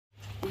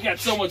We got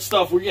so much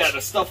stuff. We got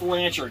a stuffed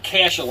ranch or a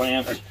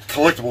cash-a-lamp.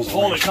 Collectibles.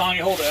 Hold it, Connie.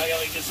 Hold it. I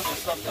gotta get some of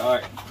the stuff. All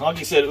right.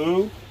 Connie said,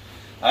 ooh.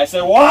 I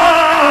said,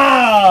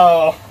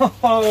 wow.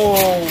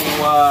 Oh,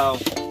 wow.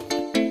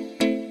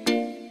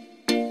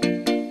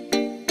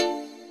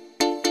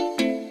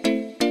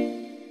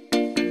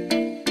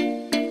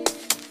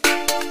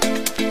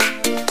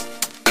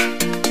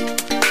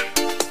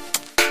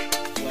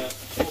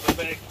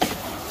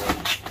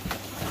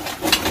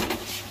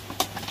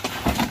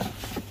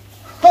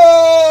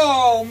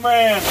 Oh,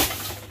 man.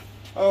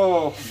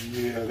 Oh,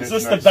 yeah. Is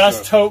this nice the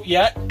best tote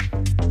yet?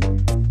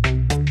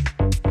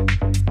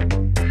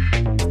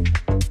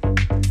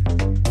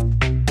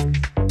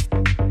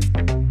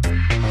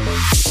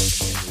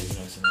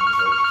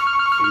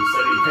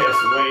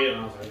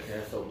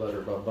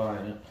 About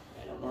buying it.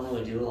 I don't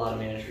normally do a lot of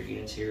manager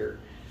units here.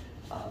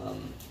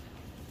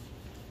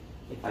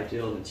 If I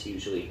do them, it's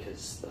usually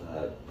because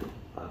the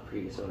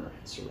previous owner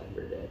had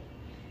surrendered it,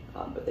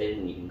 but they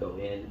didn't even go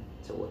in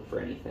to look for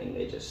anything.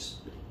 They just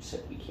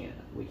said we can't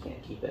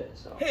keep it.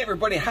 So hey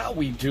everybody, how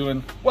we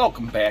doing?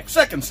 Welcome back.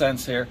 Second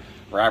Sense here.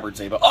 Robert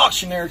Zjaba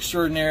Auctioneer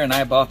Extraordinaire, and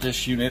I bought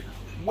this unit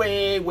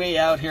way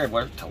out here.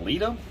 Where?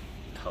 Toledo,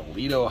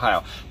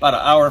 Ohio. About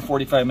an hour and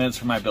 45 minutes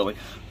from my building.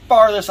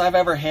 Farthest I've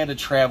ever had to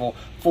travel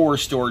for a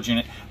storage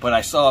unit, but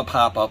I saw it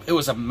pop up. It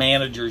was a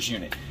manager's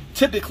unit.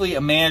 Typically,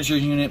 a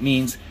manager's unit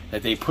means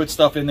that they put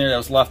stuff in there that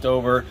was left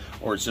over,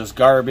 or it's just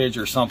garbage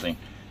or something.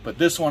 But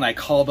this one, I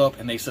called up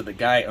and they said the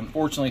guy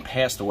unfortunately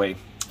passed away.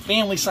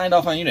 Family signed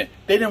off on the unit.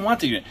 They didn't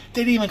want the unit.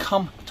 They didn't even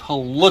come to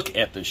look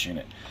at this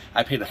unit.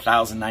 I paid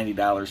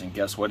 $1,090, and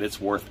guess what? It's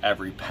worth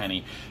every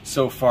penny.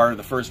 So far,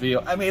 the first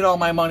video, I made all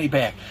my money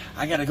back.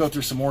 I got to go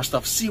through some more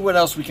stuff, see what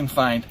else we can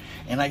find.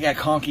 And I got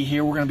Conky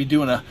here. We're going to be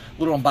doing a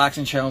little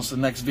unboxing challenge for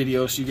the next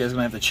video, so you guys are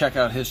going to have to check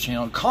out his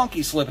channel,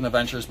 Conky Slipping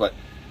Adventures. But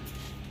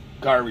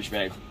garbage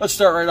bag. Let's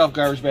start right off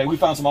garbage bag. We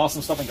found some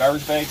awesome stuff in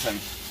garbage bags, and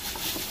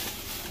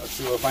let's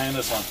see what we find in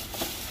this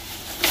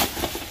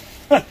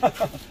one.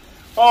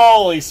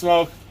 Holy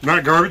smoke.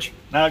 Not garbage?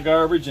 Not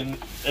garbage, and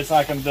it's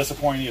not going to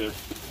disappoint either.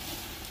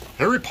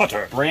 Harry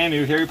Potter. Brand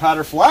new Harry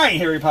Potter, flying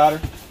Harry Potter.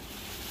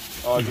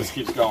 Oh, it just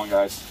keeps going,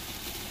 guys.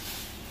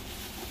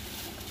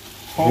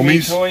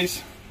 Homemade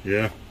toys.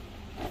 Yeah.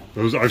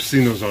 Those I've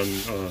seen those on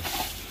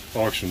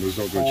auction. Those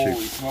don't go cheap.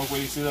 Holy smoke,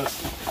 wait, you see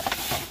this?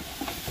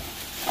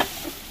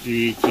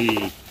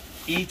 E.T.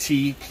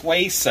 E.T.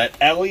 play set,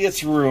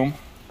 Elliot's room.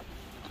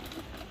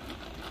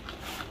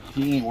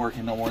 He ain't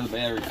working no more, the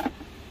battery.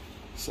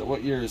 So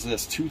what year is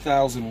this?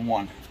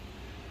 2001.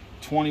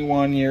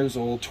 21 years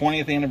old,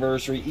 20th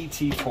anniversary,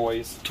 E.T.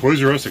 toys.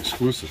 Toys R Us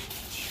exclusive.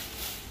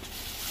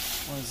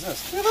 What is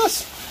this? Look at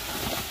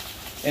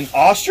this. An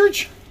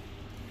ostrich?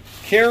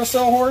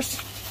 Carousel horse?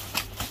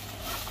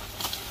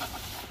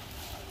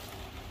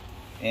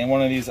 And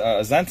one of these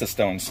Azenta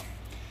stones.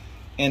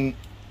 And,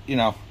 you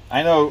know,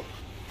 I know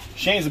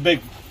Shane's a big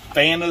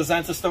fan of the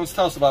Azenta stones.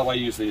 Tell us about why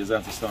you use the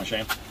Azenta stone,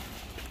 Shane.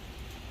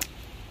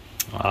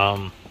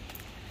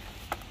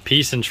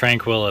 Peace and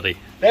tranquility.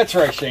 That's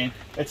right, Shane.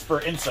 It's for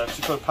incense.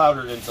 You put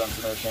powdered incense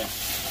in there, Shane.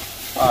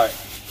 All right.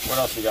 What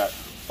else we got?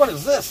 What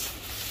is this?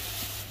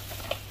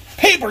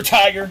 Paper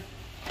tiger.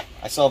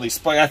 I saw these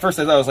spikes. At first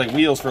I thought it was like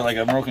wheels for like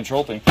a remote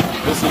control thing.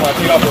 This is when I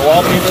take off the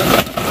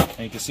wallpaper,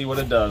 and you can see what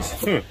it does.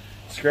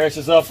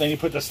 Scratches up, then you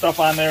put the stuff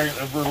on there,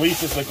 it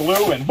releases the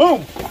glue, and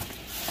boom!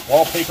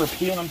 Wallpaper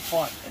peeling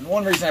front. And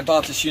one reason I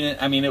bought this unit,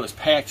 I mean, it was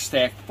packed,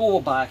 stacked, full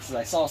of boxes.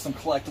 I saw some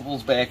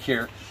collectibles back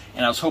here,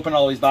 and I was hoping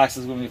all these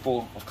boxes would be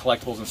full of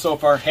collectibles, and so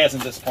far,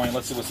 hasn't disappointed.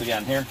 Let's see what's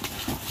again here.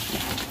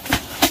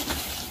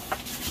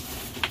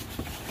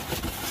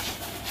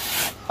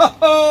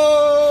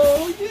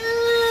 Oh,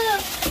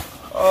 yeah!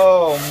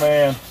 Oh,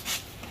 man.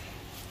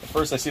 At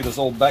first, I see this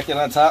old Beckett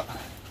on top.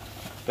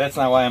 That's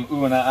not why I'm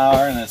oohing and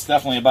ahhing, and it's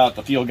definitely about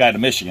the Field Guide to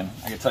Michigan.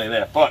 I can tell you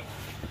that. But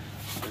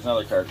there's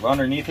another card. Well,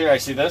 underneath here, I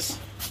see this.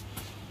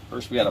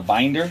 First, we got a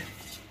binder.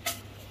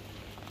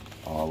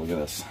 Oh, look at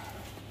this.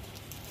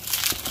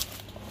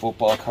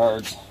 Football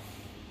cards.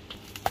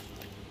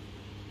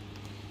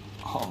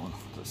 Oh,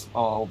 this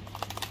all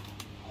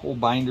whole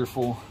binder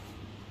full.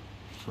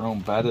 Jerome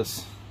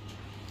Bettis.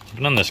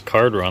 Been on this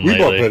card run we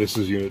lately. bought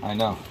Bettis's unit. I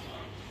know.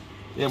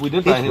 Yeah, we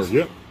did buy his.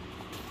 Yep.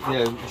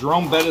 Yeah,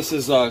 Jerome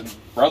Bettis's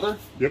brother.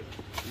 Yep.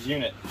 His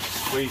unit.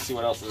 Wait, you see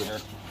what else is in here.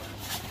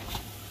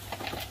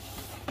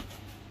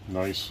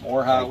 Nice.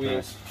 More Hot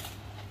Wheels.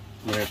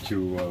 We have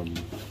to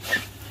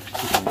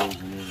put some of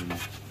those in there and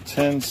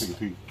Tins. take a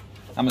peek.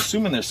 I'm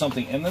assuming there's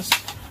something in this.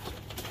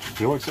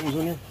 Feel like something's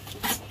in here?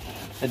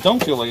 I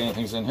don't feel like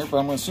anything's in here, but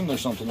I'm going to assume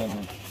there's something in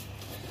here.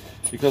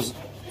 Because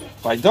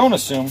if I don't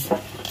assume,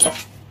 it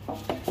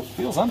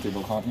feels empty,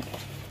 Bill Conky.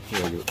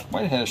 Yeah, good.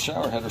 Might have had a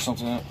shower head or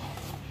something in it.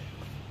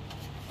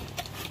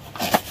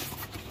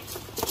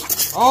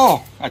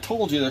 Oh, I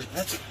told you.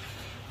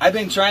 I've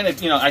been trying to,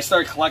 you know, I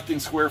started collecting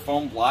square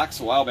foam blocks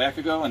a while back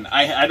ago, and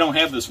I don't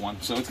have this one,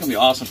 so it's going to be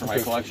awesome for my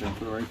collection.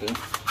 Put it right there.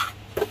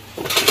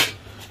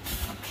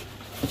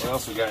 What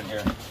else we got in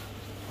here?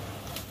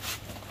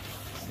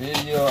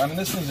 Video. I mean,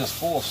 this thing's just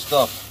full of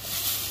stuff.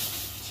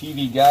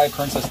 TV Guide,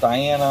 Princess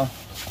Diana,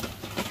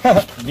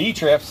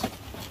 V-Trips.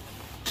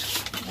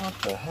 What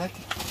the heck?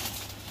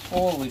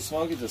 Holy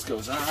smoke, it just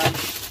goes on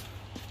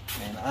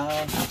and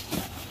on.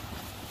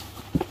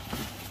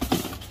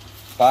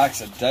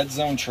 Box of Dead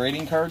Zone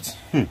trading cards.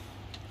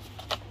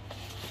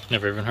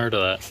 Never even heard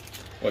of that.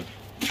 What?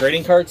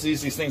 Trading cards?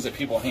 These things that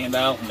people hand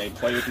out and they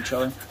play with each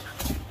other?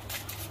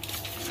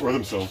 Or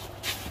themselves.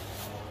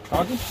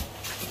 Honky?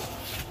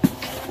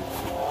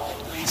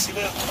 Let me see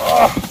that.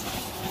 Oh.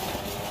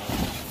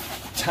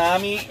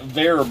 Tommy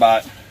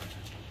Verabot.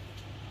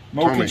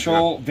 Remote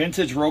control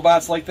vintage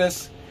robots like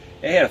this.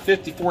 They had a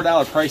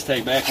 $54 price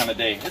tag back on the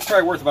day. It's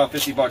probably worth about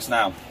 50 bucks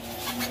now.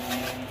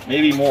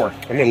 Maybe more.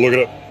 I'm going to look it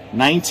up.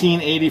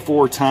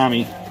 1984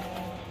 Tommy.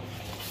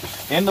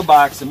 In the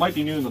box. It might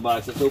be new in the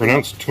box. It's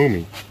pronounced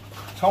Tommy.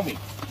 Tommy.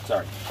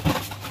 Sorry.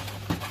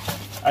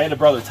 I had a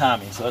brother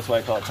Tommy, so that's why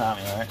I call it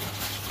Tommy, alright?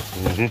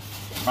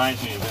 Mm-hmm.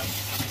 Reminds me of him.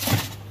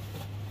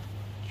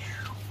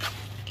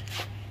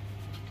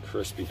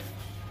 Crispy.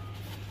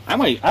 I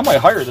might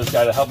hire this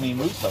guy to help me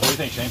move stuff. What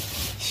do you think, Shane?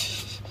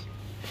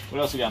 What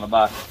else we got in the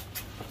box?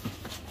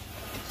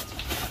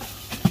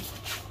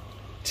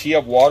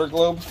 Tee-up water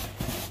globe.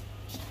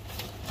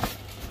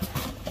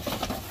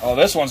 Oh,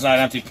 this one's not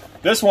empty.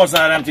 This one's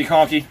not empty,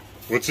 Conky.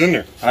 What's in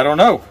there? I don't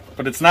know,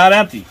 but it's not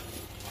empty.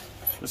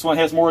 This one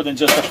has more than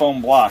just a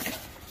foam block.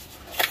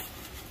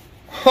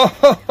 Ho,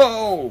 ho,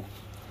 ho.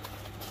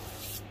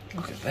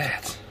 Look at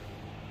that.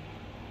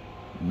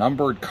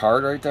 Numbered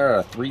card right there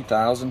at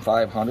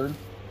 3,500.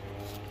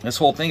 This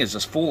whole thing is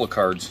just full of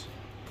cards.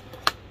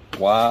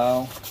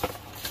 Wow.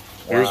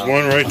 There's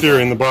one right there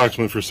in the box,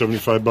 went for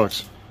 75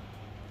 bucks.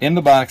 In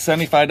the box,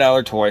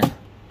 $75 toy.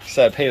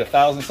 Said I paid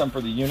 $1,000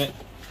 something for the unit.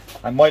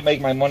 I might make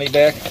my money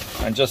back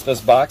on just this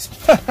box.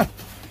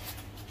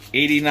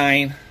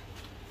 89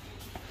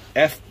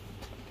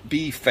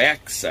 FB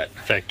Fact set.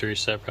 Factory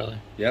set, probably.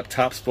 Yep,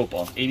 Topps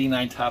football.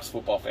 89 Topps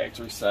football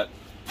factory set.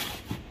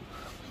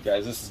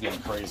 Guys, this is getting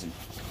crazy.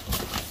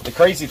 The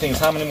crazy thing is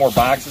how many more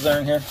boxes are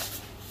in here.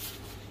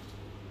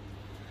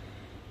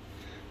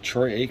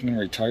 Troy Aikman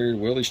retired.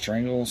 Willie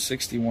Strangle,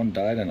 61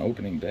 died on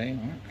opening day.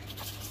 What?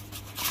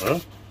 Huh?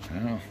 I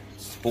don't know.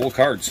 It's full of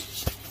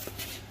cards.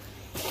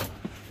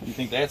 You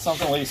think that's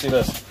something? Wait, you see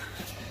this.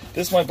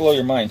 This might blow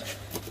your mind.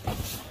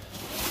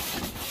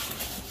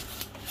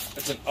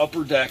 It's an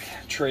Upper Deck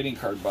trading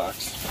card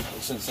box.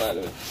 What's inside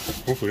of it?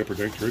 Hopefully Upper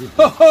Deck trading.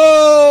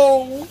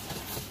 Oh!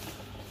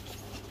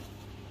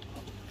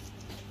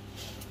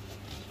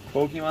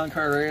 Pokemon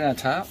card right on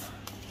top.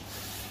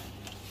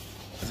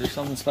 Is there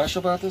something special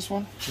about this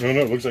one? No,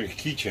 it looks like a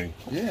keychain.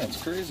 Yeah,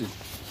 it's crazy.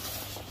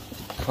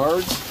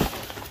 Cards.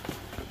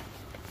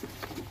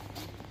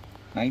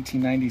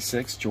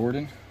 1996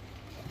 Jordan.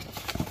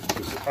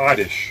 It's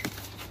Oddish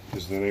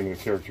is the name of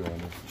the character on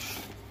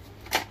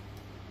there.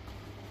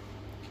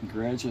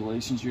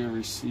 Congratulations, you have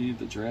received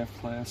the draft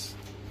class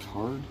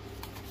card.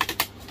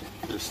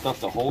 There's stuff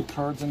to hold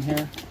cards in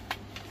here.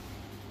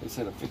 They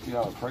said a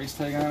 $50 price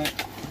tag on it.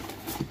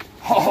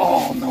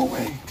 Oh, no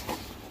way.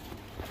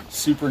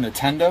 Super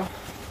Nintendo.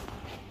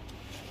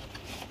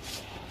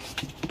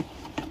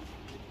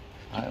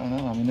 I don't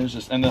know. I mean, there's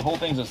just, and the whole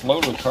thing's just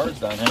loaded with cards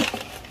down here.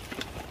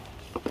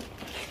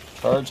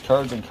 Cards,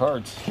 cards, and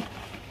cards.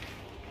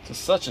 It's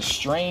just such a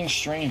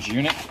strange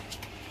unit.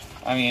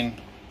 I mean,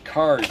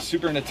 cards,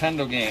 Super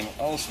Nintendo game,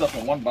 all this stuff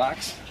in one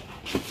box.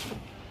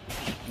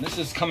 And this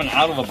is coming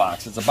out of a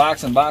box. It's a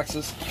box in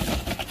boxes.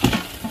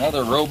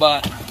 Another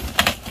robot.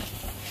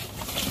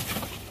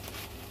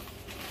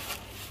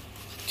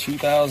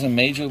 2000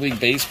 Major League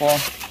Baseball.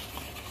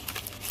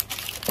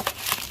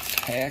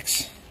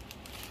 Packs.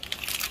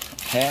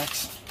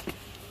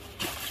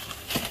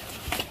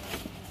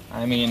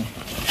 I mean,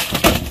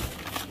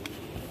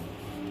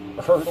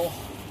 Hurdle.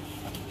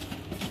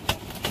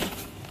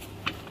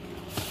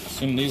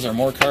 Assume these are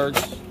more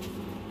cards.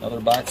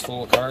 Another box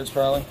full of cards,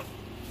 probably.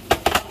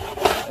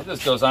 It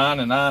just goes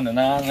on and on and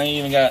on. They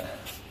even got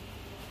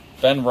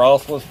Ben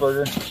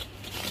Roethlisberger.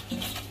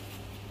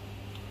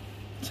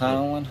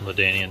 Tomlin.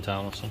 LaDainian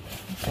Tomlinson.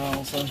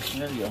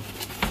 There you go.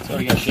 So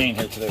we got Shane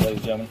here today, ladies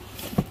and gentlemen.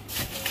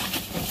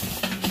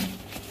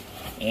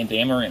 And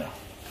Dan Marino.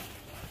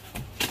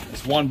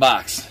 It's one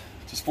box,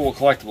 just full of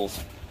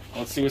collectibles.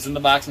 Let's see what's in the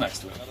box next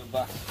to it. Another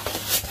box.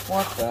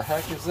 What the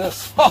heck is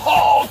this?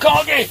 Oh,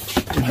 Conky!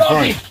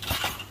 Conky!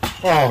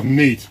 Oh,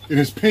 neat. It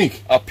is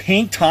pink. A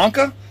pink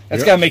Tonka?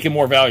 That's got to make it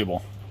more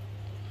valuable.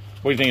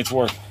 What do you think it's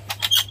worth?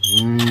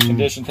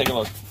 Condition, take a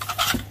look.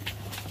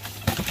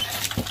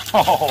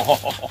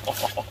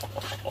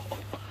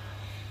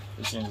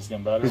 This thing is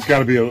getting better. It's got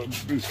to be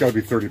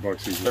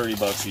 $30 easy. 30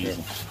 bucks easy. Yeah.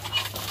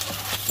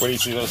 Where do you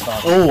see those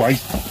Tonka?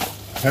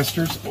 Oh,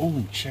 testers.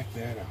 Oh, check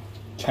that out.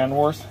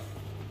 Kenworth.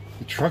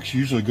 The trucks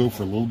usually go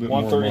for a little bit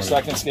more money.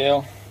 1/32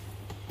 scale.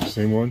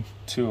 Same one.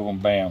 Two of them.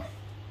 Bam.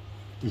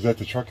 Is that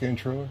the truck and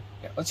trailer?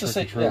 Yeah, let's just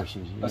say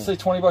let's say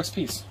 20 bucks a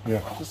piece.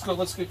 Yeah.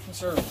 Let's get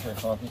conservative here,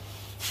 Conky.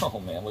 Oh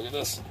man, look at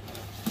this.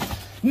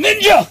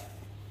 Ninja!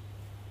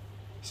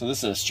 So this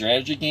is a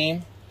strategy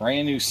game.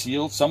 Brand new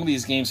sealed. Some of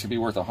these games could be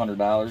worth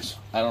 $100.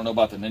 I don't know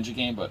about the Ninja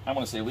game, but I'm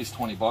going to say at least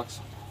 20 bucks.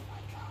 Oh my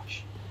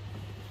gosh.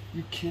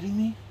 You kidding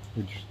me?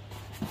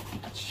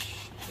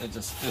 It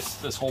just,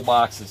 this whole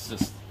box is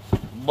just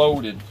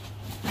loaded.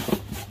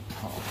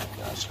 Oh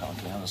my gosh,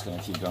 okay, I'm just going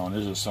to keep going.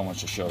 There's just so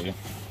much to show you.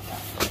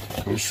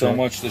 There's so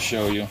much to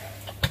show you.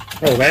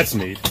 Oh, that's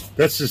neat.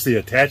 That's just the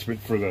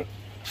attachment for the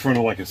front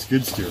of like a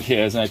skid steer.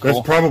 Yeah, isn't that cool?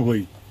 That's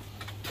probably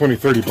 20,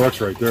 30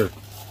 bucks right there.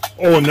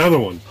 Oh, another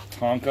one.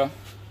 Tonka.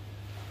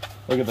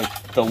 Look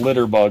at the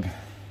litter bug.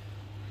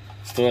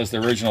 Still has the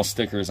original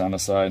stickers on the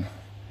side.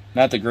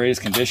 Not the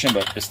greatest condition,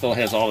 but it still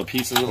has all the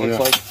pieces, it looks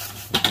like.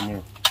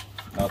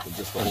 Not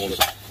just the whole.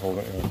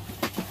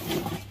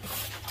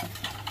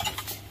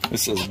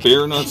 This says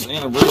Bear Nuts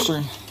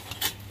Anniversary.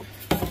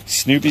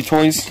 Snoopy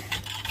toys.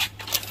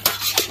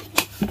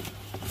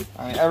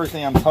 I mean,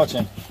 everything I'm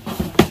touching.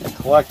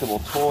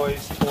 Collectible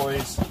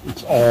toys.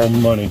 It's all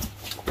money.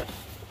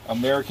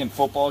 American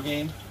football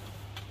game.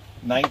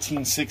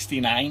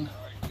 1969.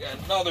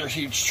 Got another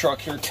huge truck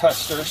here,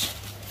 Testers.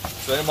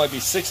 So that might be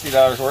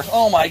 $60 worth.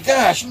 Oh my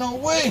gosh, no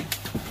way!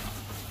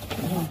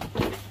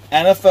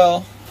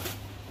 NFL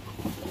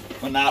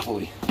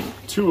Monopoly.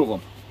 2 of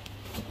them.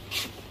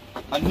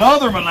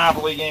 Another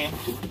Monopoly game.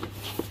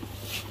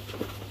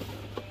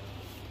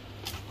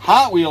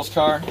 Hot Wheels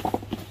car.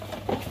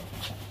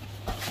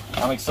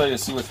 I'm excited to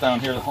see what's down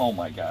here. Oh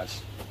my gosh.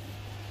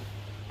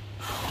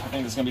 I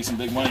think there's going to be some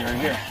big money right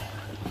here.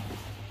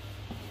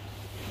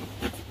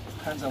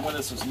 Depends on when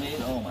this was made.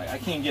 Oh my, I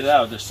can't get it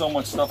out. There's so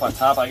much stuff on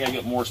top. I gotta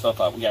get more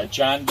stuff out. We got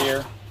John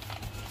Deere,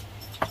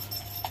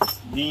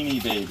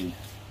 Beanie Baby,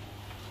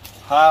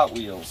 Hot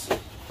Wheels,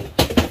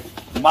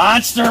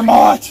 Monster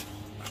Mutt.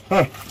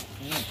 Huh.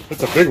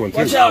 That's a big one too.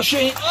 Watch out,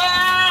 Shane.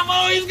 Ah, I'm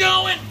always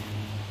going.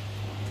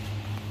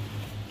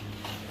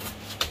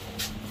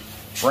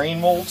 Brain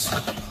molds.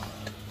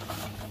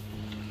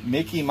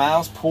 Mickey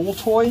Mouse pool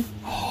toy.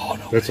 Oh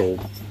no. That's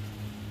old.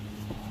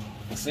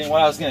 This ain't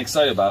what I was getting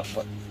excited about,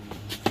 but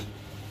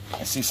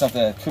I see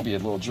something that could be a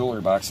little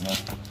jewelry box in there.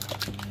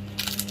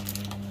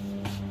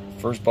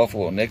 First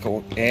Buffalo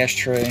nickel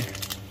ashtray,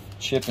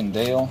 Chip and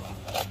Dale.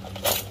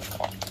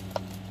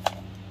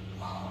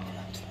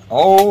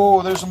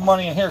 Oh, there's some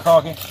money in here,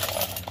 Conky.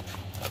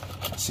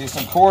 I see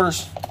some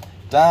quarters,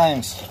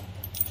 dimes,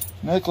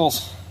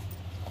 nickels,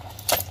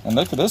 and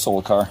look at this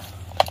old car.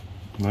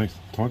 Nice.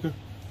 Tonka?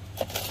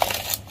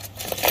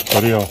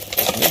 What do you know?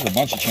 There's a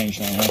bunch of change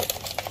down here.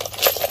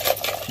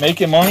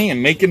 Making money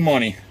and making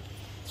money.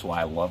 That's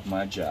why I love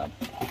my job.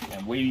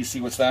 And wait till you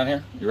see what's down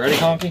here. You ready,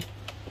 Conky?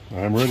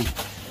 I'm ready.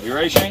 Are you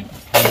ready, Shane?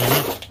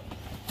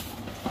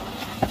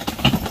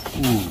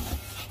 Ooh.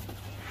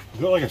 Is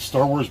that like a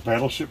Star Wars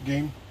battleship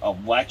game?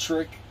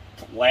 Electric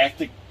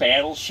Galactic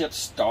Battleship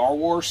Star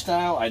Wars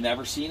style. I've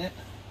never seen it.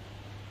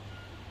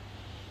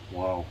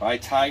 Wow. By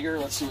Tiger.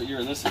 Let's see what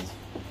year this is.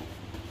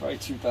 Probably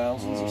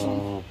 2000s or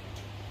something.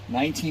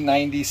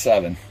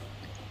 1997.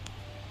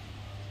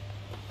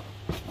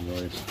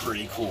 Nice.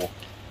 Pretty cool.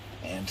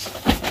 And,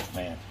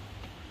 man,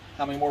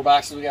 how many more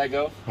boxes we got to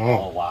go?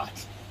 Oh. A lot.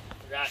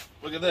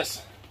 Look at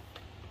this.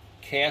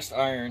 Cast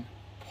iron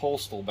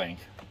postal bank.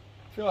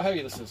 Feel how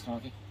heavy this is,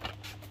 Conky.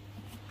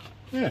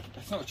 Yeah.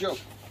 That's no joke.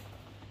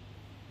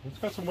 It's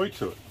got some weight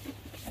to it.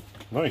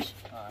 Nice.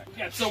 Alright, we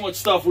got so much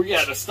stuff. We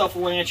got a stuff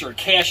ranch or a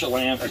cash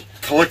lamp.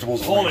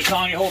 Collectibles. Hold it,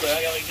 Conky, hold it.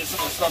 I gotta get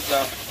some of the stuff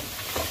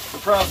out. We're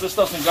proud of this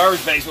stuff's in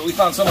garbage bags, but we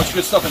found so much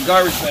good stuff in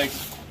garbage bags.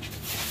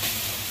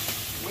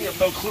 We have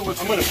no clue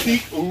what's I'm gonna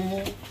peek.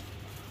 Ooh.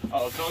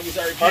 Oh, Conky's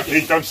already I peeking.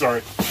 peeked. I'm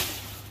sorry.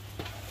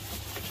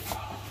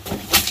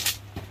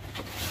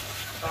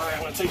 Alright,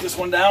 I'm gonna take this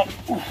one down.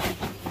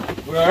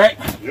 We alright?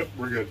 Yep,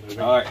 we're good.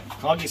 Alright.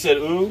 Conky said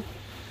ooh.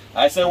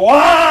 I said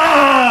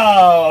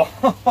wow!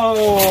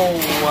 Oh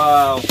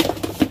wow.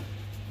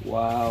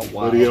 Wow,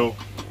 wow. Video.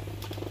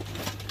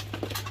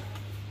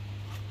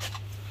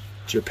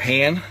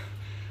 Japan.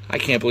 I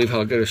can't believe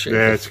how good a shape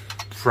Yeah, it is.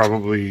 it's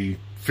probably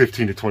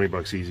 15 to 20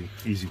 bucks easy.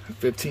 Easy.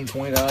 $15,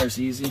 $20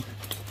 easy.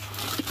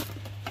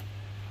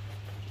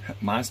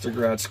 Monster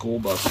Garage school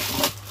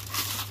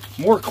bus.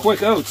 More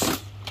Quick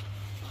Oats.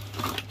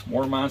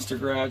 More Monster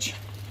Garage.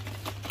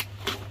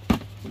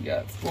 We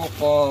got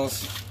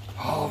footballs.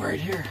 Oh, right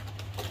here.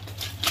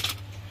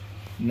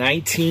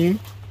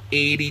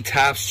 1980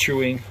 Tops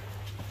Chewing.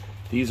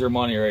 These are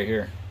money right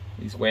here.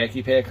 These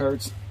Wacky Pack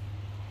cards.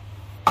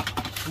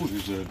 Ooh,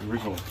 there's an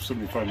original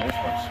 75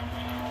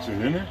 Matchbox. Is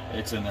it in there?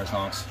 It's in there,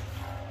 Tonks.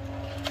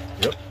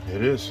 Yep,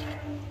 it is.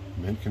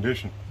 Mint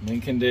condition.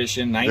 Mint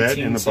condition, That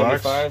in the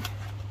box? 1975.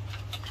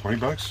 20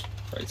 bucks?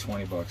 Probably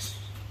 20 bucks.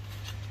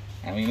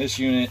 I mean, this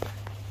unit,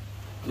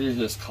 there's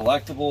just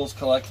collectibles.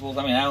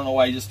 I mean, I don't know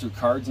why you just threw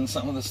cards in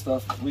some of this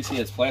stuff. At least he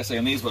has plastic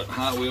on these, but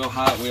Hot Wheel.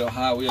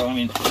 I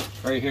mean,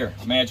 right here,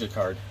 Magic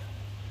card.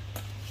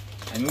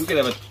 I mean, we could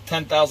have a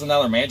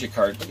 $10,000 Magic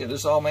card. Look at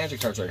this, all Magic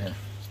cards right here.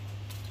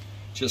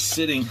 Just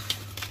sitting.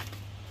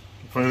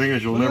 Funny thing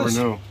is, you'll What never is-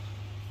 know.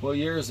 What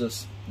year is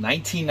this?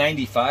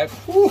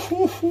 1995. Woo,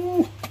 woo,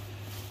 woo.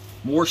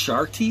 More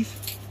shark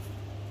teeth.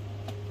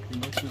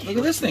 Look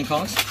at this thing,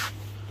 Conks.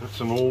 That's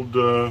some old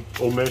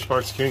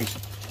Matchbox Kings.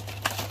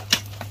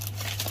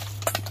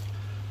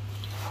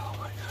 Oh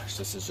my gosh,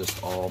 this is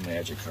just all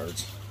Magic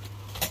cards.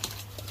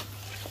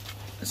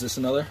 Is this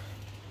another?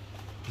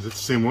 Is it the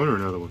same one or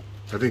another one?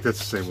 I think that's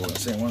the same one.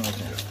 Same one?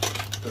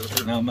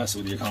 Okay. Now I'm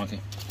messing with you, Conky.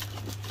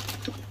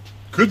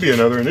 Could be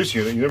another in this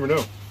unit. You never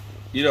know.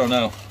 You don't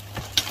know.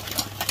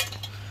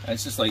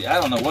 It's just like, I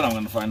don't know what I'm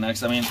going to find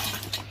next. I mean,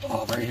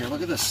 oh, right here,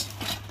 look at this.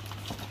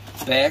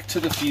 Back to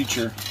the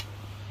Future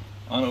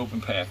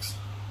unopened packs.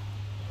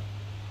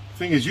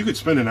 Thing is, you could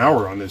spend an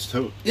hour on this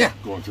tote. Yeah.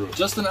 Going through it.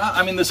 Just an,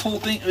 I mean, this whole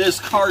thing, there's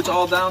cards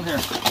all down here.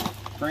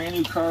 Brand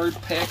new cards,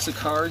 packs of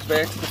cards,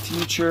 Back to the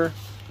Future.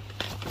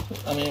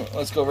 I mean,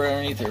 let's go right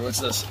underneath here. What's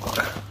this?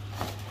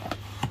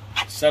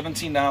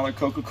 $17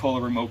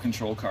 Coca-Cola remote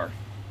control car.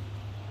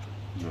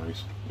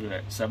 Nice. Look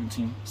at that,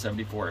 $17.74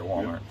 at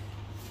Walmart.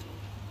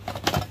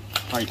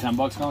 Probably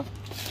 $10, Con?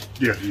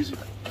 Yeah, easy.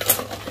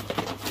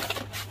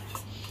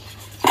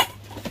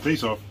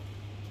 Face off.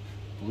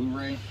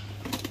 Blu-ray.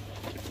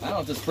 I don't know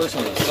if this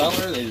person was a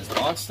seller, they just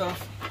bought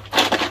stuff.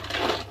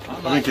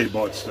 I think they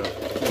bought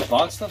stuff. They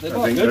bought stuff? They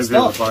bought I think good they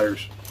were stuff.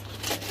 buyers.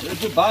 They're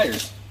good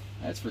buyers.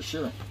 That's for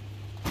sure.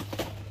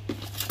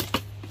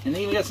 And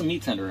then you got some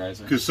meat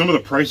tenderizer. Because some of the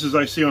prices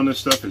I see on this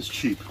stuff is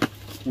cheap.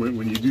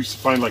 When you do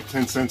find like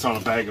 10 cents on a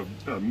bag of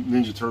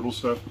Ninja Turtle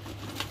stuff.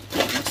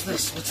 What's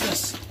this? What's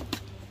this?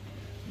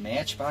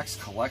 Matchbox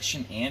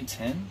Collection and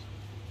 10?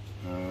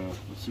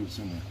 Let's see what's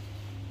in there.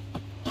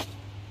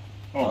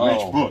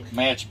 Oh, Matchbook.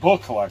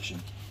 Matchbook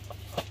Collection.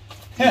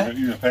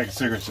 You got a pack of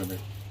cigarettes in there.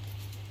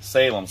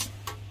 Salem's.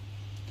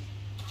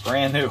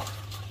 Brand new.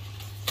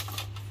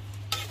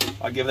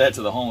 I'll give that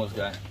to the homeless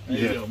guy. There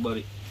you go,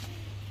 buddy.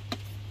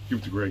 Give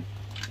it to Greg.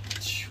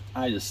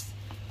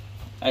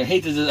 I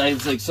hate to,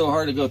 it's like so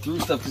hard to go through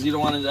stuff because you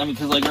don't want to, I mean,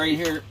 because like right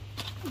here,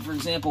 for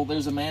example,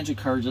 there's a Magic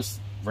card just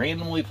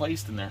randomly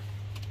placed in there.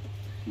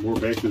 More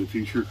Back to the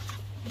Future.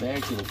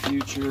 Back to the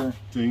Future.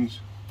 Things.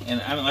 And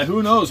I mean, like,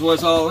 who knows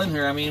what's all in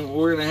here. I mean,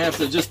 we're going to have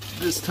to just,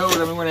 this tote,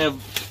 I mean, we're going to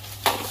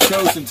have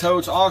totes and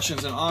totes,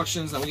 auctions and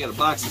auctions. Then we got a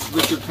box of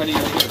Richard Petty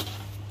right here.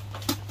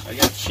 I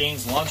got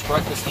Shane's lunch,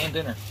 breakfast, and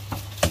dinner.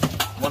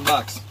 One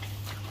box.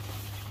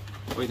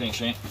 What do you think,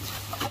 Shane?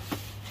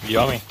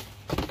 Yummy.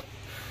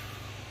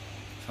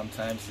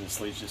 Sometimes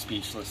this leaves you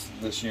speechless,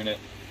 this unit.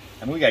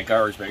 And we got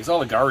garbage bags. All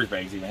the garbage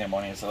bags even have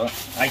money in, so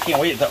I can't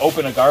wait to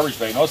open a garbage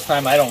bag. Most of the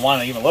time I don't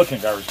want to even look in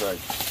a garbage bag.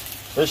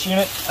 This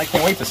unit, I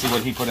can't wait to see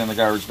what he put in the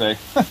garbage bag.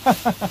 Look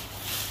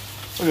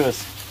at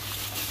this.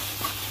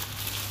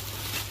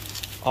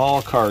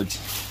 All cards.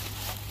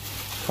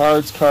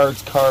 Cards,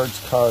 cards, cards,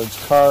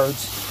 cards,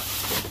 cards.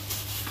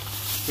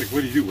 Like,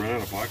 what do you do, run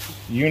out of boxes?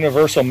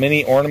 Universal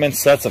mini ornament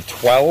sets of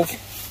 12.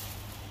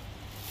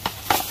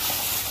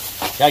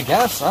 I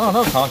guess. I don't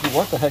know, Conky,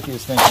 what the heck he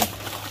was thinking.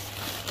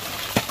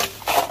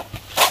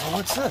 Oh,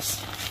 what's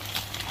this?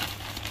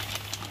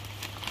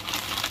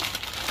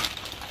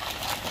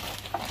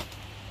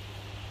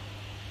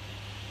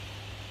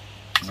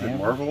 Is that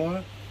Marvel on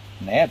it?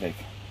 Navik.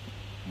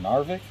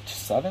 Narvik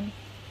 7?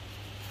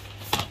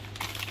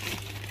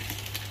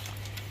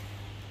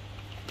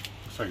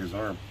 Looks like his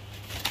arm.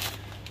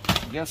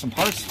 We got some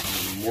parts.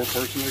 More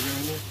parts than they got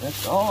in there?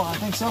 That's, oh, I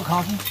think so,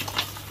 Conky.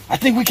 I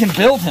think we can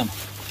build him.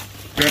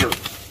 Better.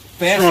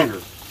 Faster.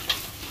 Stronger.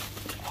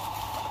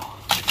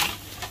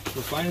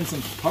 We're finding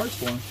some parts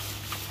for him.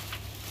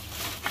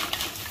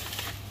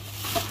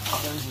 Oh,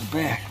 there's his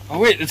back. Oh,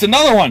 wait, it's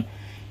another one.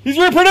 He's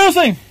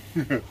reproducing.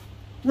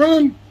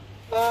 Run!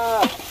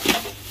 Ah.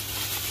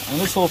 And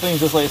this whole thing,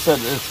 just like I said,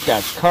 it's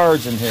got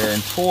cards in here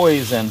and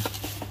toys, and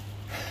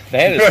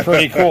that is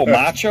pretty cool.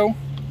 Macho.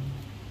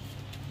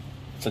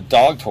 It's a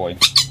dog toy.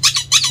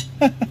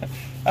 I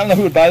don't know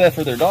who would buy that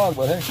for their dog,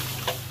 but hey.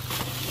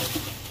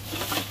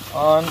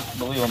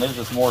 Unbelievable. There's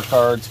just more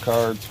cards,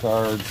 cards,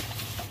 cards.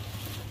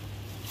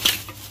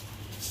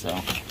 So,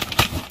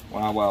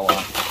 wow, wow,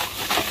 wow.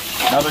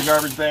 Another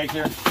garbage bag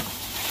here.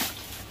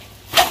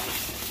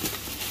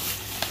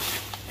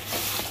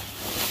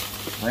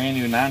 Brand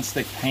new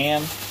non-stick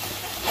pan.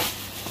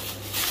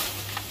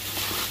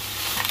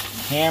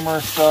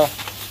 Camera stuff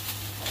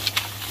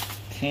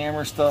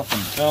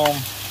and film.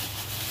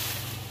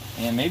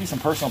 And maybe some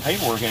personal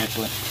paperwork,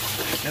 actually.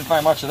 Didn't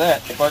find much of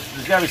that, but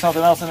there's got to be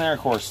something else in there, of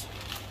course.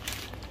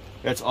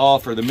 That's all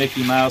for the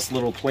Mickey Mouse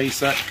little play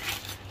set.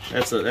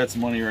 That's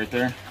money right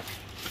there.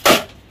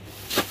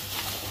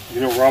 You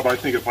know, Rob, I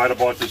think if I'd have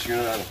bought this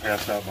unit, I'd have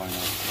passed out by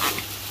now.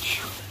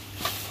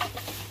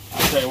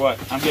 I'll tell you what,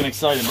 I'm getting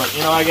excited, but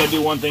you know, I got to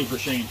do one thing for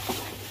Shane.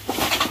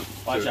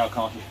 Watch out,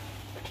 Conky.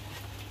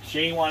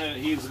 Shane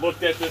he's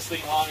looked at this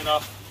thing long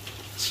enough.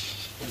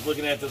 He's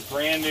looking at this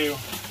brand new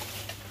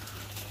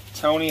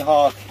Tony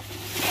Hawk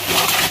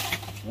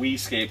Wii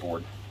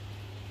skateboard.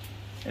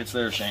 It's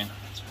there, Shane.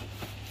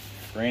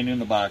 Brand new in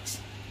the box.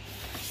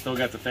 Still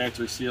got the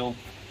factory seal.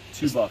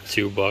 $2.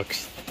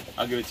 $2.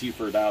 I'll give it to you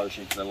for $1,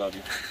 Shane, because I love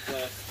you.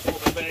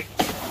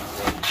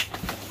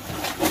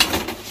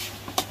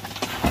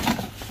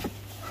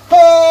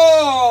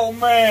 Oh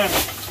man!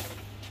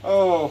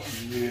 Oh,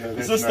 Yeah, is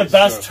that's this nice the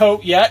best stuff.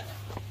 tote yet?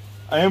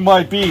 It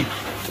might be.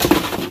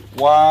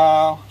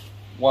 Wow,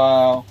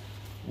 wow,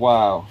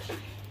 wow.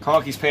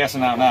 Conky's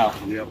passing out now.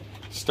 Yep.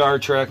 Star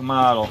Trek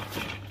model.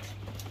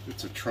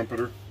 It's a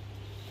trumpeter.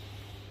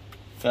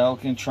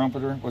 Falcon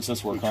Trumpeter. What's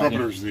this worth, The Conky?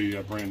 trumpeter's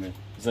the brand name.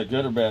 Is that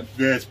good or bad?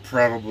 That's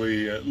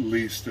probably at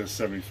least a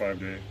 $75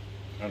 to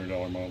 $100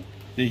 model.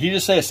 Did he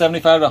just say a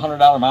 $75 to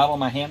 $100 model in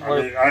my hand?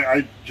 I mean,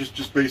 I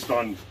just based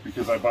on,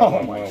 because I bought Oh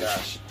one my model.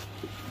 gosh.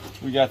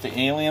 We got the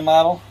alien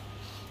model.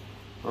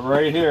 But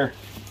right here.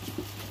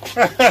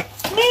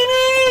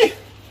 Mini!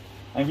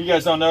 And if you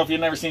guys don't know, if you've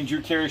never seen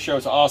Drew Carey's show,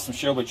 it's an awesome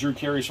show, but Drew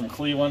Carey's from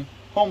Cleveland,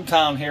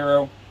 hometown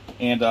hero,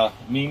 and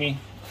Mimi,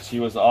 she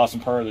was the awesome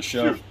part of the She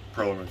show. was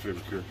probably my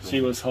favorite character.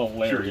 She was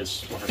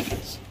hilarious.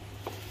 Hilarious.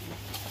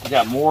 We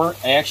got more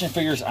action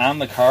figures on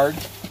the card.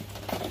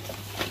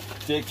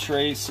 Dick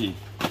Tracy,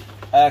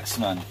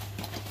 X-Men,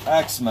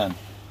 X-Men.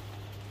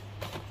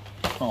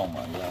 Oh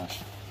my gosh.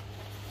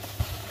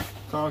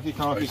 Conky, I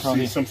Conky, see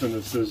Conky. something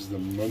that says the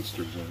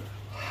Munsters on it.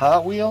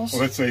 Hot Wheels?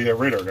 Well, that's a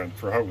radar gun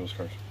for Hot Wheels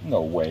cars.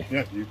 No way.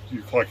 Yeah, you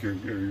collect your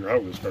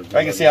Hot Wheels cars.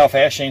 I can see how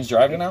fast Shane's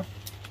driving now?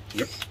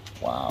 Yep.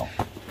 Wow.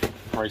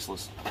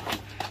 Priceless.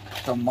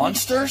 The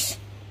Munsters?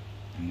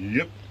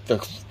 Yep. The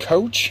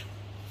coach?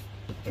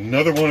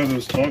 Another one of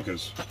those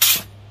Tonkas.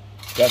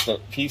 Got the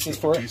pieces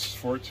for it? Pieces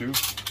for it too.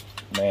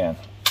 Man.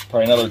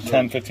 Probably another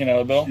 10, 15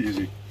 dollar bill.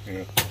 Easy.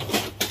 Yeah.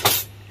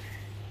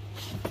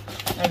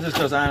 And this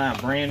goes on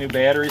brand new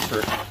batteries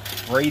for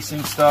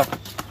racing stuff.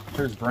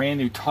 There's brand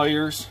new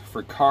tires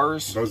for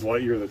cars. Buzz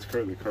Lightyear, that's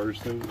the Cars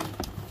thing.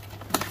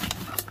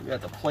 We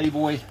got the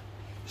Playboy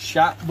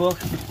shop book.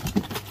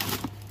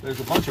 There's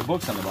a bunch of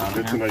books on the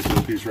bottom That's a here. nice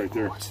little piece right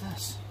there. What's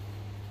this?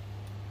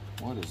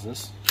 What is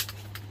this?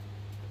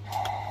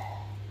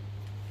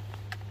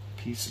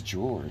 Piece of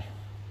jewelry.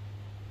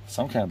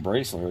 Some kind of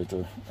bracelet right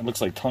there. It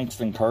looks like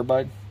tungsten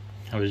carbide.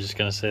 I was just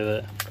gonna say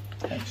that.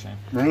 Thanks, Shane.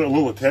 Remember that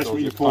little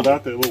attachment you pulled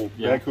out, that little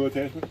Yeah. backhoe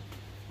attachment?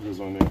 It was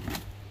on there.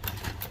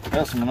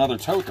 That's from another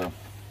tote, though.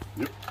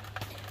 Yep.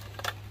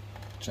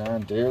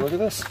 John Deere, look at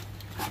this.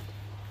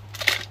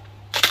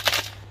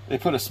 They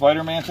put a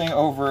Spider-Man thing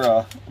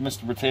over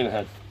Mr. Potato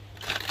Head.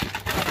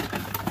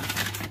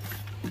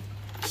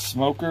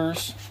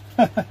 Smokers.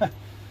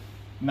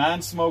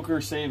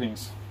 Non-smoker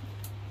savings.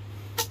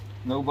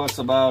 No buts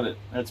about it.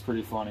 That's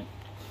pretty funny.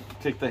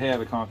 Take the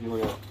havoc, Conky.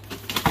 Look at it.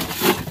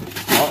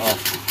 Uh-oh.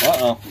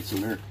 Uh-oh. What's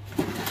in there?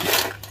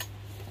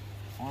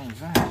 What is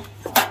that?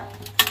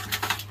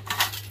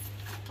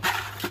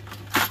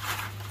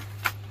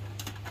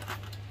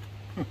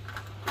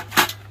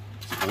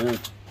 It's weird.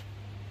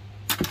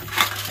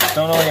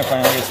 Don't know what I can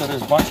find. Like I said,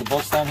 there's a bunch of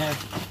books down here.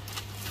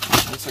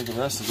 Looks like the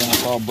rest is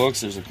almost all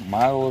books. There's a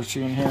model or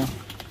two in here.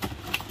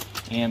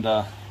 And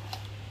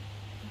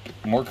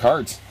more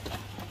cards.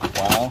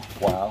 Wow,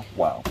 wow,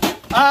 wow.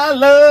 I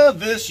love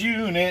this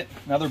unit.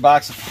 Another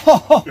box of...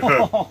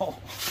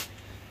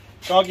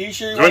 Conky, you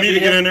sure you Do I want need to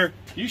get in there?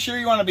 You sure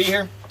you want to be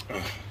here?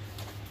 I'm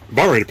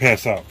about ready to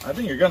pass out. I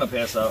think you're gonna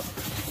pass out.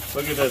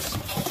 Look at this.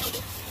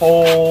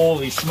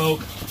 Holy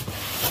smoke.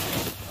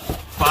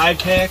 5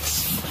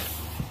 packs.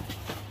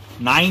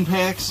 9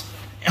 packs.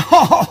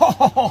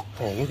 Oh,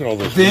 look at all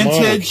those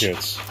Vintage model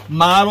kits.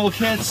 model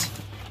kits.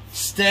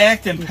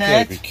 Stacked and You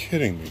gotta be packed.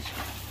 kidding me.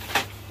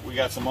 We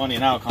got some money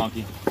now,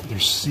 Conky. They're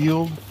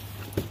sealed.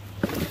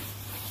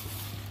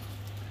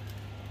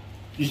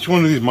 Each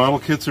one of these model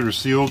kits that are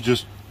sealed,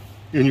 just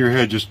in your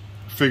head, just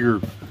figure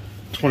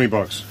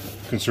 $20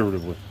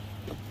 conservatively.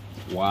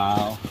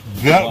 Wow.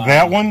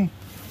 That one,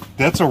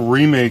 that's a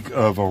remake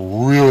of a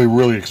really,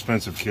 really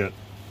expensive kit.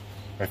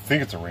 I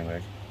think it's a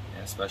remake.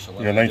 Yeah, special.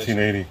 Yeah,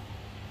 1980.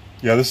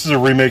 Yeah, this is a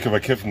remake of a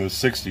kit from the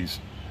 60s.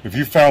 If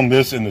you found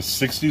this in the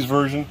 60s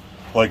version,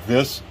 like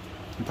this,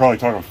 you're probably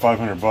talking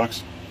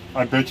 $500.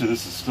 I bet you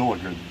this is still a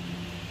good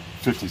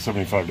 $50,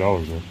 $75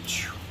 though.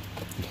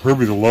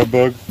 Herbie the Love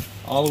Bug.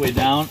 All the way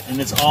down, and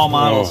it's all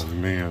models. Oh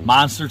man.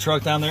 Monster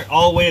truck down there,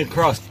 all the way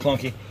across,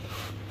 Conky.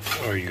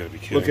 Oh, you gotta be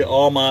kidding. Look at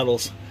all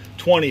models.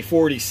 20,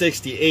 40,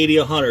 60, 80,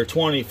 100.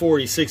 20,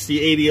 40, 60,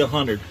 80,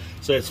 100.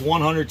 So it's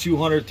 100,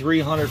 200,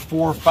 300,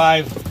 4,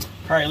 5,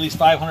 probably at least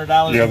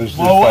 $500. Yeah, there's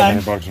low end,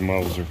 $500 in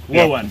models there.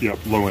 Low end. Yep,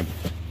 low end.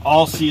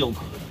 all sealed.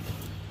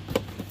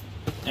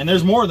 And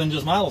there's more than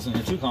just models in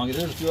here too, Conky.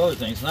 There's a few other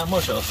things, not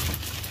much else.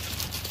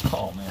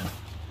 Oh man.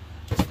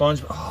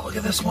 Sponge. Oh, look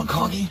at this one,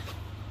 Conky.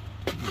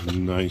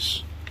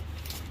 Nice.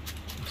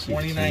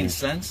 29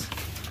 cents.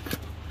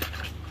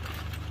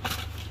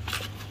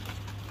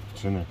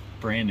 It's in there.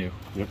 Brand new.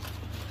 Yep.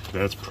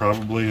 That's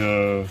probably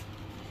a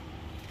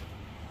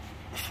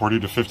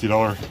 $40 to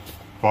 $50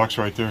 box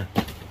right there.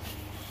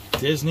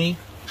 Disney.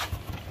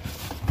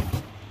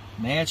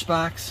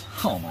 Matchbox.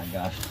 Oh my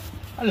gosh.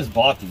 I just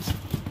bought these.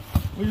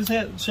 We just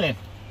had, Shane.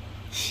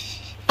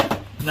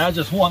 Not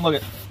just one, look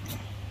at.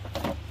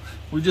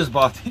 We just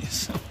bought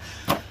these.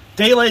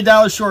 Daylight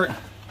dollar short.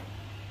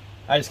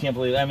 I just can't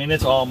believe it. I mean,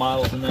 it's all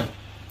models in there.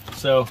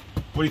 So,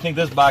 what do you think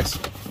this box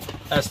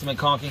estimate,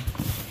 Conky?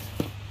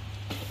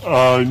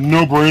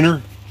 No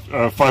brainer.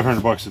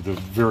 $500 at the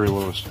very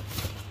lowest.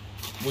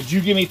 Would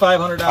you give me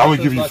 $500? I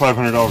would give you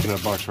 $500 for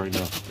that box right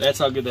now. That's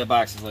how good that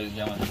box is, ladies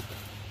and gentlemen.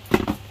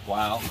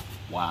 Wow,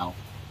 wow,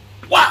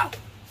 wow!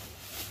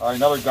 All right,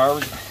 another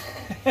garbage.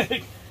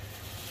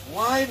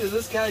 Why does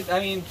this guy? I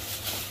mean,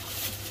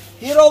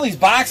 he had all these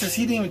boxes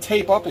he didn't even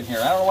tape up in here.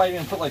 I don't know why he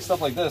didn't put like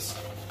stuff like this.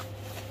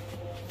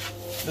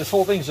 This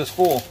whole thing's just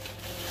full.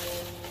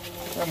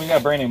 I mean, we got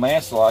a brand new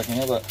master lock in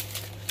here, but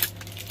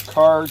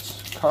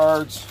cards,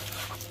 cards,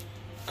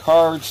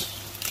 cards,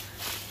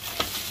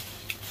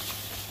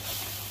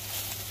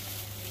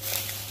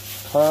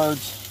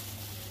 cards,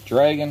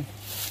 dragon,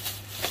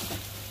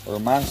 or a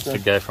monster. The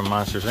guy from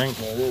Monsters Inc.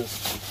 Yeah, it is.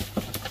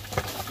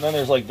 And then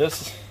there's like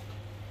this,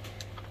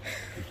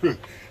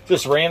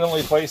 just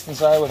randomly placed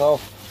inside with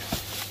all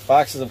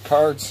boxes of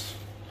cards.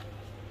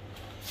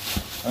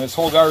 And this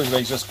whole garbage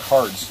bag is just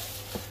cards.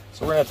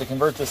 So we're gonna have to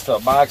convert this to a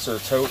box or a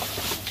tote.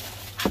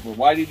 Well,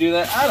 why do you do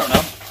that? I don't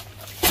know.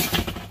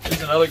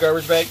 Here's another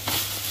garbage bag.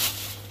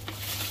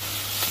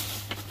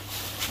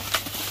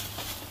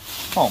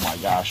 Oh my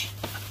gosh.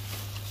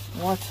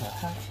 What the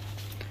heck?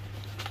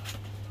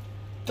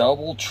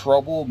 Double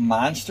Trouble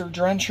Monster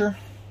Drencher?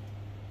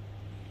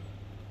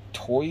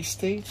 Toy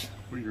State?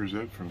 What year is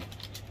that from?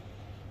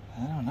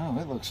 I don't know.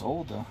 It looks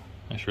old though.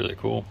 That's really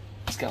cool.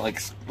 It's got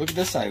like, look at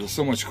this side. It's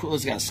so much cool.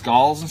 It's got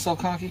skulls and stuff,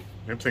 Conky.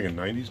 I'm thinking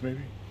 90s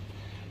maybe?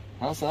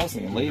 I was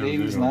thinking late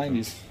 80s,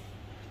 90s.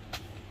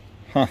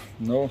 Huh.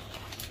 No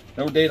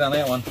date on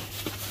that one.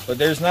 But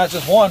there's not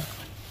just one.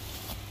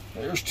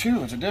 There's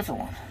two. It's a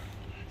different one.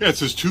 Yeah, it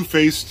says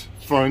two-faced,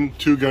 fun,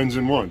 two guns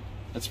in one.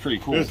 That's pretty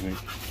cool. Isn't it?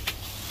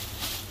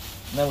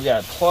 And then we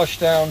got plush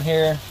down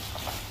here.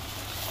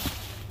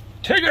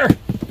 Tigger!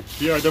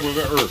 Yeah, I double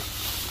got her.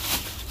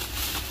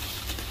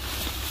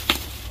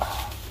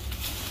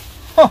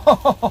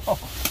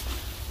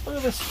 Look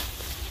at this.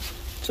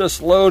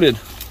 Just loaded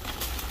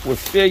with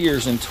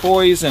figures and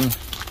toys, and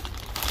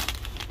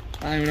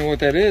I don't even know what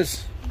that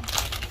is.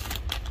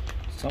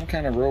 Some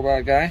kind of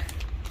robot guy.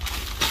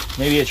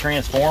 Maybe a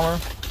transformer.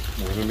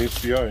 Wasn't meets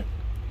the eye.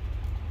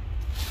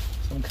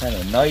 Some kind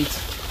of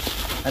knight.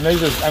 I know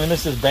there's, I mean,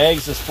 this is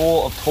bags just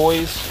full of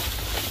toys.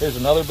 There's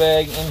another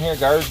bag in here,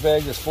 garbage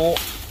bag that's full.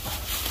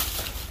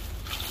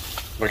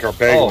 Like our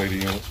bag lady,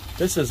 you know.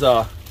 This is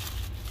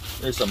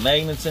there's some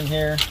magnets in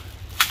here.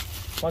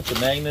 Bunch of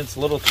magnets,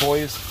 little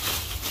toys.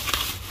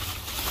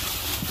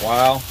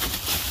 Wow.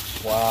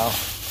 Wow.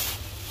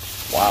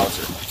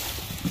 Wowzer.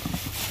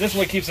 This is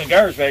what keeps in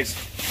garbage bags.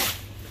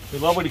 We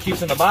love what he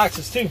keeps in the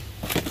boxes too.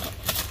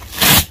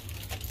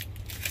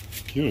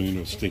 You don't need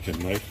no stinking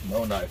knife.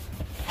 No knife.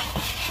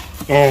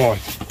 Oh,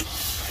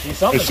 He's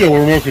something. it's still a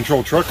remote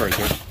control truck right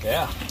there.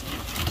 Yeah.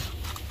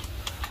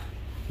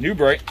 New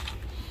brake.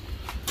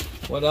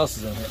 What else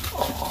is in here?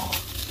 Oh.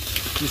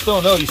 You still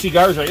don't know. You see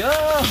garbage like,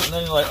 ah, and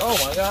then you're like, oh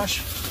my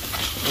gosh.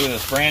 Look at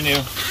this, brand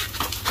new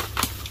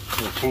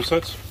Little tool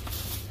sets.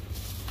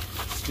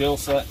 skill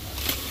set.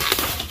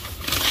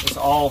 It's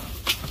all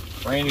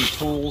brand new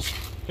tools.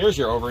 Here's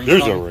your O-rings.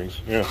 There's O-rings,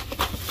 yeah.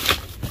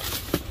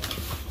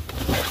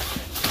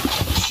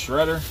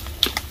 Shredder.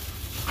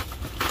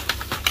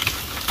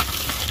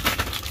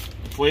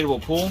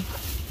 Inflatable pool.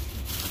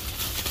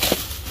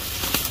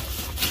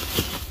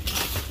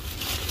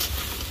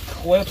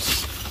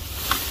 Clips.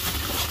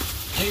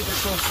 Paper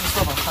clips and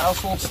stuff,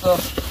 household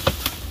stuff.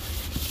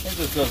 It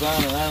just goes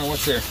on and on.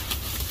 What's here?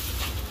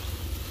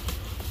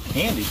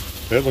 Candy.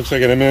 That looks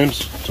like an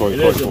M&M's toy. It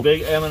is a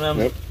big M&M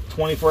Yep.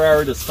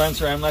 24-hour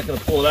dispenser. I'm not going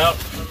to pull it out.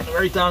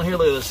 Right down here,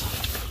 look at this.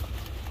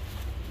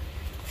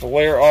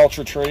 Flair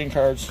Ultra trading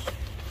cards.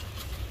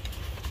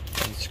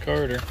 It's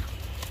Carter.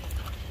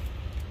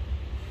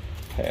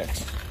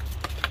 Packs.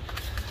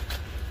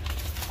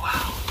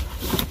 Wow.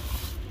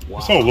 I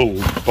saw a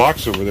little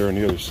box over there on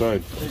the other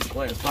side. There's a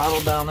glass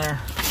bottle down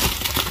there.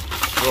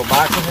 Little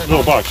box in here.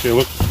 Little box, yeah,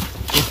 look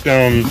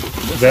down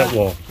that side?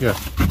 wall. Yeah.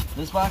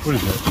 This box? What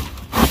is that?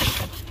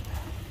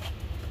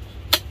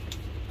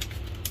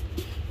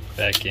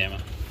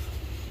 Backgammon.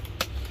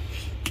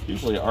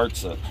 Usually an art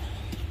set.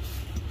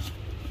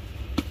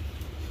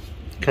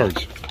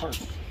 Cards.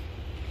 Cards.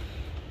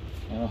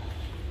 You know,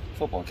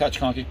 football. Catch,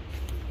 Conky.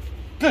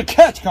 Good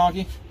catch,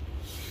 Conky.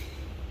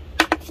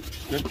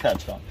 Good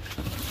catch, Conky.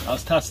 I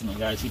was testing him,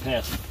 guys. He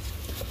passed.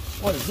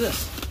 What is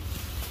this?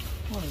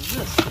 What is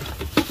this?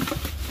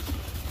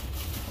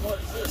 What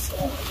is this?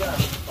 Oh my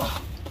gosh.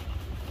 Oh.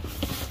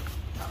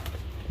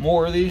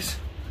 More of these.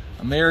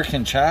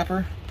 American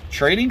Chopper.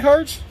 Trading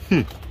cards?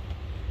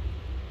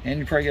 And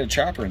you probably get a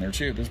chopper in there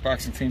too. This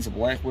box contains a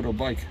Black Widow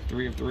bike.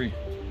 3 of 3.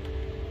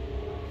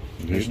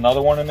 There's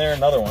another one in there,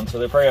 another one. So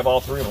they probably have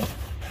all 3 of them.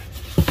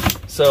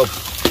 So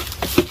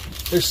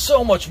there's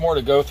so much more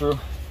to go through.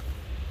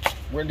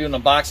 We're doing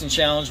an unboxing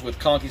challenge with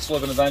Conky's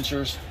Flippin'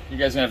 Adventures. You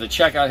guys are going to have to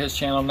check out his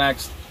channel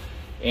next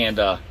and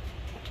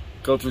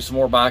go through some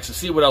more boxes,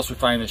 see what else we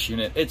find in this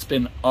unit. It's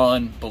been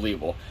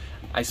unbelievable.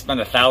 I spent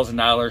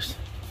 $1,000.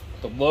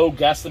 The low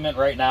guesstimate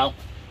right now,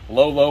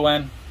 low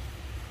end,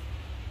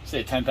 say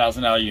a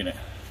 $10,000 unit.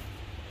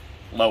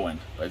 low end,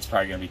 but it's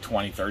probably going to be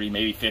 20, 30,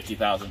 maybe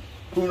 50,000.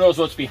 Who knows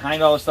what's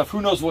behind all this stuff?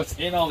 Who knows what's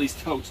in all these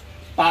totes,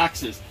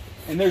 boxes?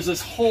 And there's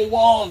this whole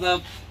wall of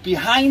them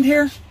behind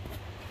here.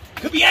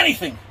 Could be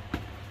anything.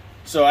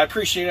 So I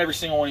appreciate every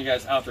single one of you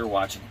guys out there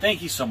watching.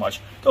 Thank you so much.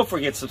 Don't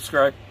forget to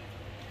subscribe.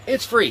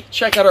 It's free.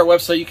 Check out our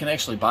website. You can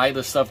actually buy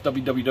this stuff,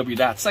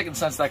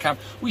 www.secondsense.com.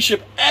 We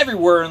ship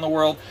everywhere in the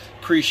world.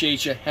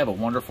 Appreciate you. Have a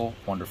wonderful,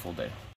 wonderful day.